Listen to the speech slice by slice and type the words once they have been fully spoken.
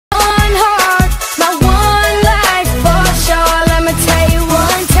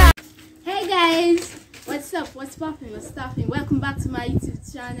What's poppin'? What's stopping? Welcome back to my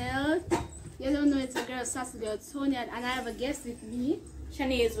YouTube channel. You don't know, it's a girl, Sassy Girl Tony, and I have a guest with me,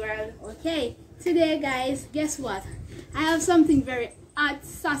 Shanice World. Okay, today guys, guess what? I have something very hot,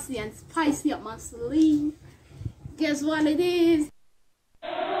 sassy and spicy up my sleeve. Guess what it is? The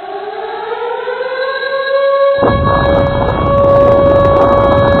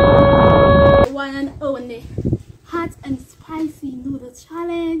one and only hot and spicy noodle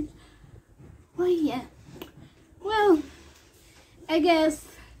challenge. Oh yeah. Well, I guess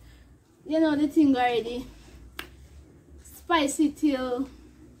you know the thing already. Spicy till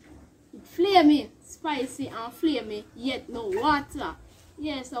flamey, spicy and flamey, yet no water.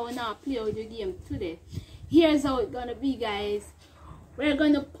 Yes, I will not play with the game today. Here's how it's gonna be, guys. We're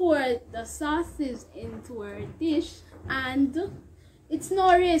gonna pour the sauces into our dish, and it's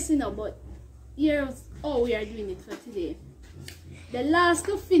no racing now, but here's how we are doing it for today. The last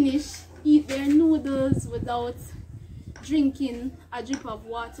to finish eat their noodles without drinking a drip of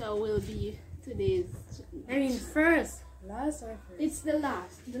water will be today's. I mean first. Last or first? It's the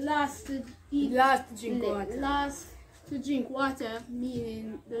last. The last to eat. Last to drink water. Last to drink water,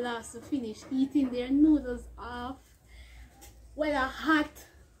 meaning the last to finish eating their noodles off. Whether hot,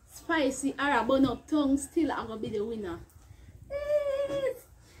 spicy, or a bun up tongue, still I'm gonna be the winner. Yes.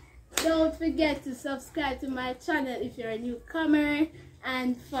 Don't forget to subscribe to my channel if you're a newcomer,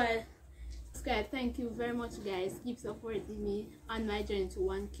 and for subscribe, thank you very much guys. Keep supporting me on my journey to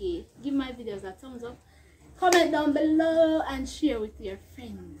 1K. Give my videos a thumbs up, comment down below, and share with your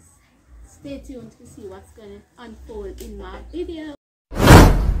friends. Stay tuned to see what's gonna unfold in my video.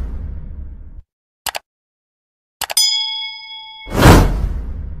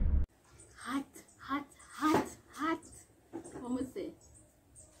 Hot, hot, hot, hot. What was it?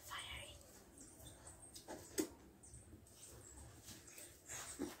 Fiery.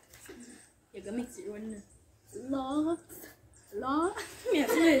 You gotta mix it one. Lots. Yes,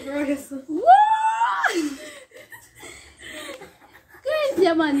 wait, Royce. Woo! Guys,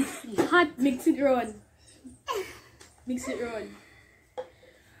 yeah man, hot. Mix it round. Mix it round.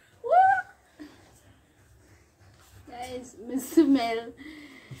 Woo! Guys, I smell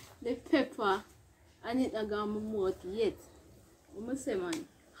the pepper and it not got my mouth yet. What I say, man?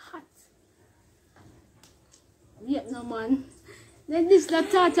 Hot. Yep, no man. Then this la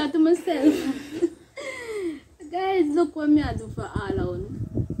torture to myself. Guys, look what me I do for all out.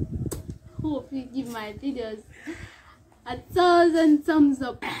 Hope you give my videos 1,000 thumbs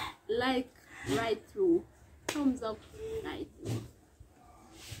up, like right through, thumbs up right through.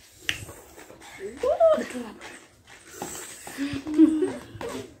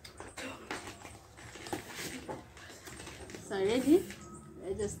 So ready?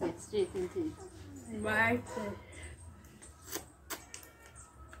 Let's just get straight into it. Right.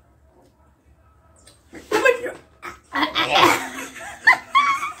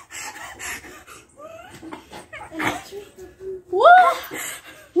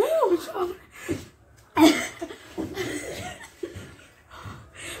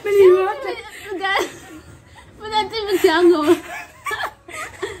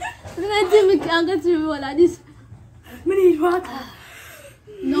 Like this. We need water.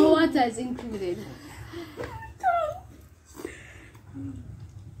 No water is included.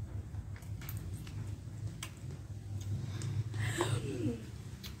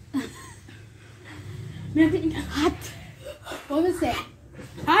 Hot. What was that?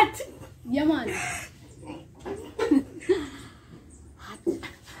 Hot. Yeah man. Hot.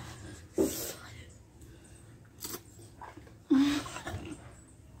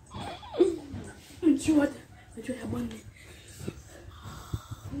 What? I should have one.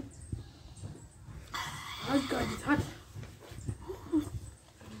 Oh god, it's hot.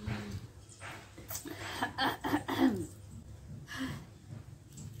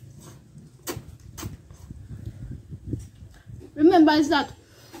 Remember, it's not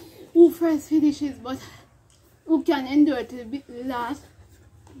who first finishes, but who can endure to the last.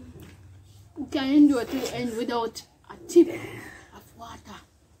 Who can endure to the end without a tip of water.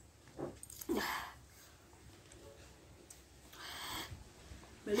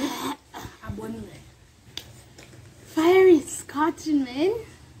 Fiery scorching, man.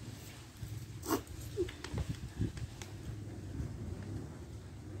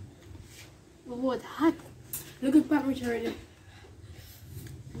 What hot? Look at Papa already.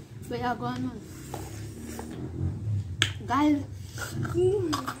 Where you going, man? Guys,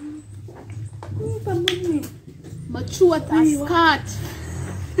 mature as scotch.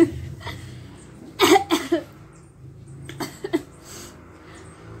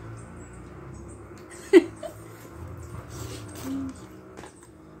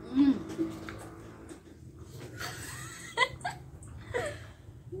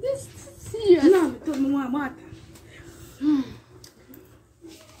 Mama.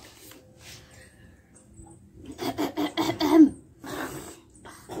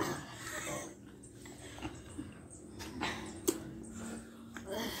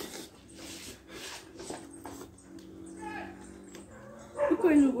 Look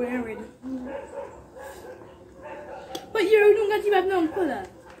what you're wearing. But you don't got to have no color.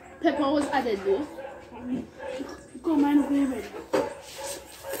 Pepper was added though. Go man wearing.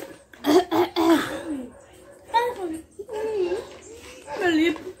 My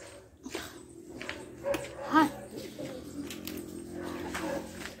lip. Hot.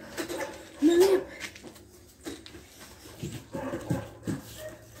 My lip.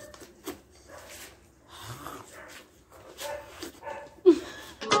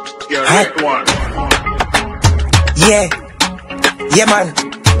 Your next one. Yeah, yeah, man.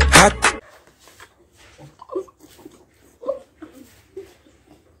 Hot.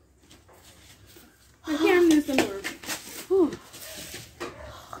 I can't miss the word.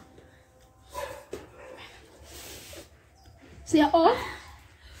 See it off?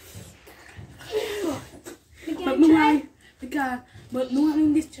 But no why? But no one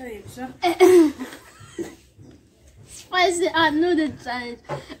in this challenge, huh? Spicy noodle challenge.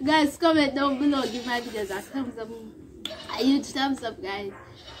 Guys, comment down below. Give my videos a thumbs up. A huge thumbs up, guys.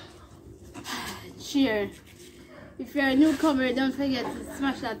 Cheer. If you're a newcomer, don't forget to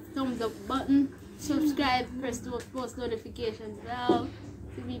smash that thumbs up button. Subscribe, press the post notification bell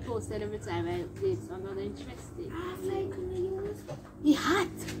to be posted every time I update another interesting. It's hot.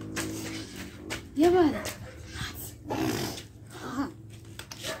 Yeah, man. Hot.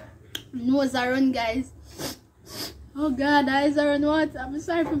 Nose are run, guys. Oh God, eyes are on what? I'm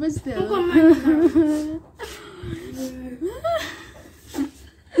sorry for my still.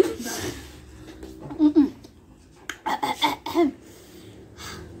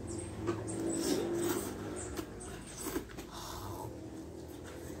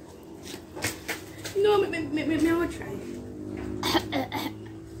 No, me I will try.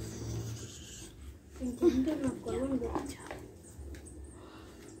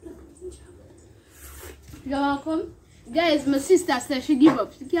 You're welcome. Guys, my sister said she give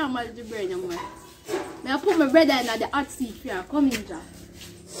up. She can't manage the bread anymore. I put my bread in the hot seat for her. Come in, Jam.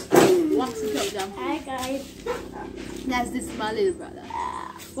 Wax it up, Jam. Hi guys. That's this my little brother.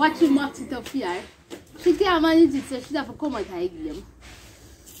 Watch him wax it up here. She can't manage it, so she have to come out her game.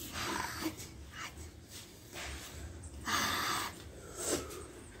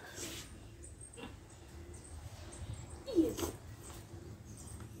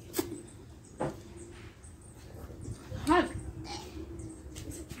 Hot.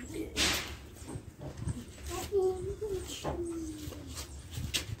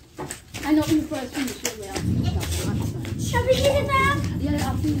 I know you first finish your way. I'll finish that. Shall we get it now? Yeah,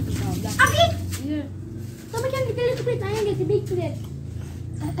 I'll finish it now. That's Okay. yeah. So we can get a little bit. I can get the big plate.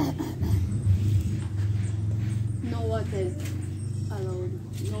 No water is allowed.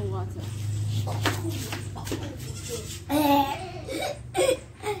 No water.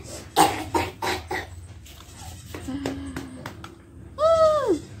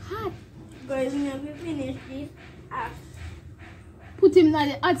 Oh, hot. Guys, we have to finish this. Put him in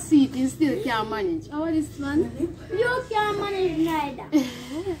the hot seat, he still can't manage. How is this man? You can't manage neither.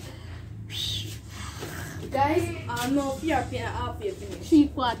 Guys, no fear half year finish.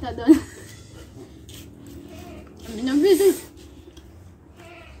 3/4 done. I'm not busy.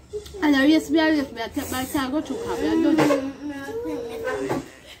 And I used to be able to take my time, go to coffee. I'm done.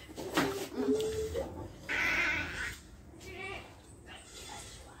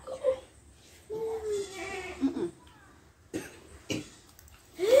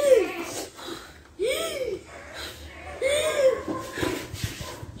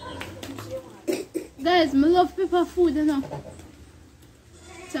 Guys, I love pepper food, you know.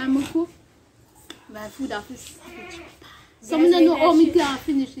 Time I cook, my food off is some don't know how me can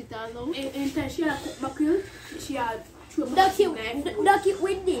finish it alone. And she had cooked mackerel. She had Duck it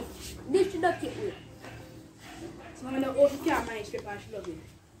with this. This should duck it with. So I'm gonna open can't manage pepper. She love it.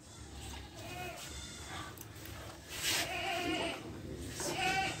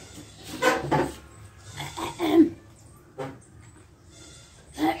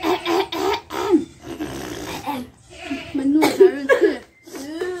 My nose are in there.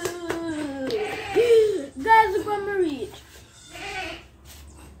 Guys, look what I reach.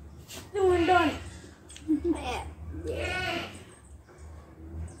 Doing done.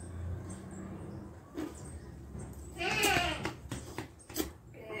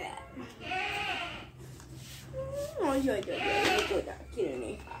 Oh, you're killing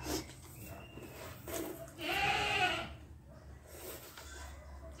me.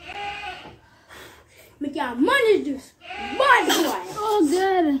 can manage this. Bad boy. Oh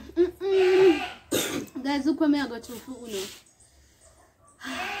God. Guys, look what me I got to for Uno.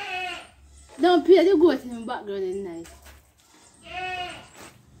 Don't pay the goat in the background is nice.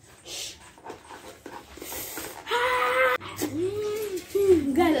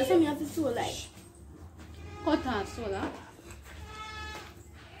 Guys, that's what me have to sew like. Cut off soda.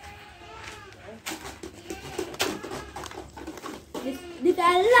 This is the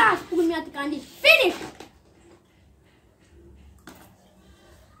last food me have to can this finish.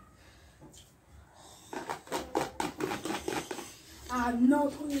 No,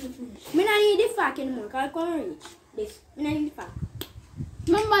 totally finished. Me not need the fact anymore, because I can't reach this. Me not need the fact.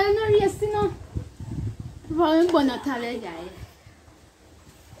 Remember, you know, yes, you know. Probably gonna tell you guys.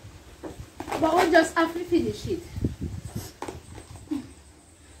 But we just have to finish it.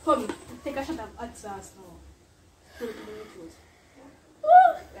 Come, take a shot of hot sauce now. Put it in the toast.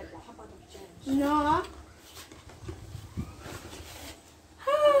 Like, hop out of the challenge. No.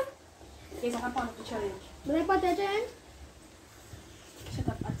 Yes, hop out of the challenge. Will I put that in? Shut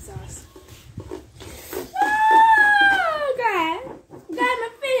up, hot sauce. Okay. Guys, me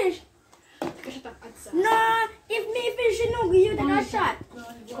finish. Take a shot of hot sauce. No, if me finish, you know, you take a shot. No,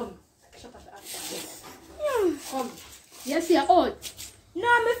 come. Take a shot of the hot sauce. Come. Yes, you're out.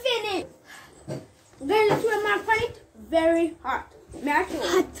 No, me finish. Guys, let's put my on it. Very hot. Me I show you.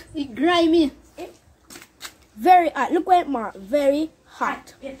 Hot. It grimy. Very hot. Look where it mark. Very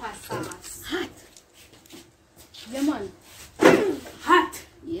hot. Pepper sauce. Hot. Yeah, man. Hot.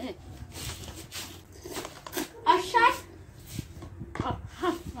 Yeah. A shot. Hot.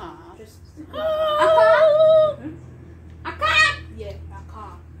 Hot. Just A cup. A cup. yeah, a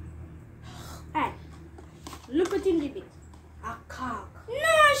cock. Hey, look at him the bit. A cock.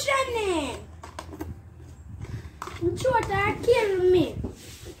 No, Shannon. Water kill me.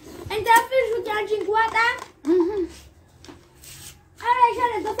 And that fish we can drink water? Alright,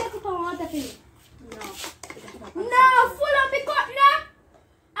 Shannon, go take some water for me. No. No, full of the cup now.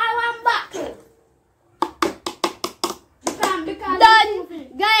 I want back. Because Done.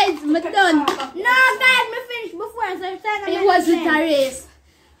 Guys, I'm done. No, guys, me finish before, so it's time It wasn't a race.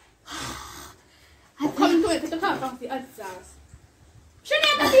 Come to it, take a cup of the hot sauce.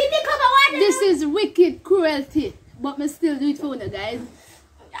 Shannon, the baby cup of water. This is wicked cruelty. But me still do it for you guys.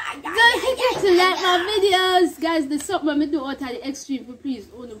 Don't forget to like my videos. Guys, there's something I do out of the extreme for please.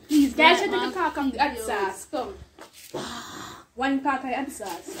 Oh no, please. Guys, like you take my a cock of the hot videos. sauce. Come. 1 cock of hot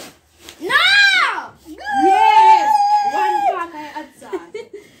sauce. No! Yes! 1 cock of hot sauce.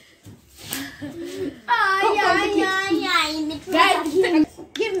 Guys,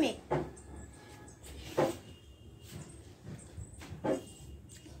 Give me.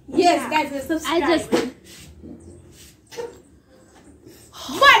 yes, guys, let's subscribe. I just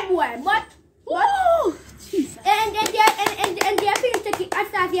Bad boy, but oh, Jesus. and they finish taking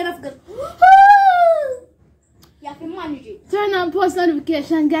after the end of good. You have to manage it. Turn on post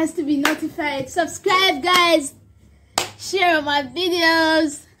notification, guys, to be notified. Subscribe, guys. Share my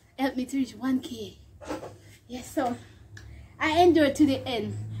videos. Help me to reach 1K. Yes, so I endure to the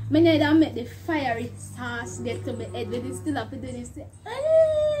end. I need to make the fiery sauce get to my head, but it's still up to do this.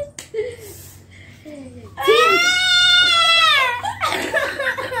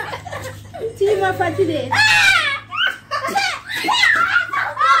 Team up for today.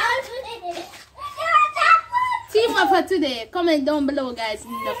 Team up for today. Comment down below, guys,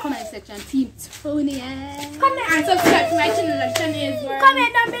 in the comment section. Team Tony. And subscribe to my channel and Shania's World.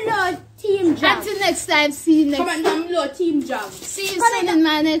 Comment down below, Team Jam. Until next time, see you next Comment down below, Team Job. See you soon in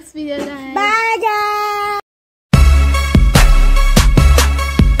my next video, guys. Bye.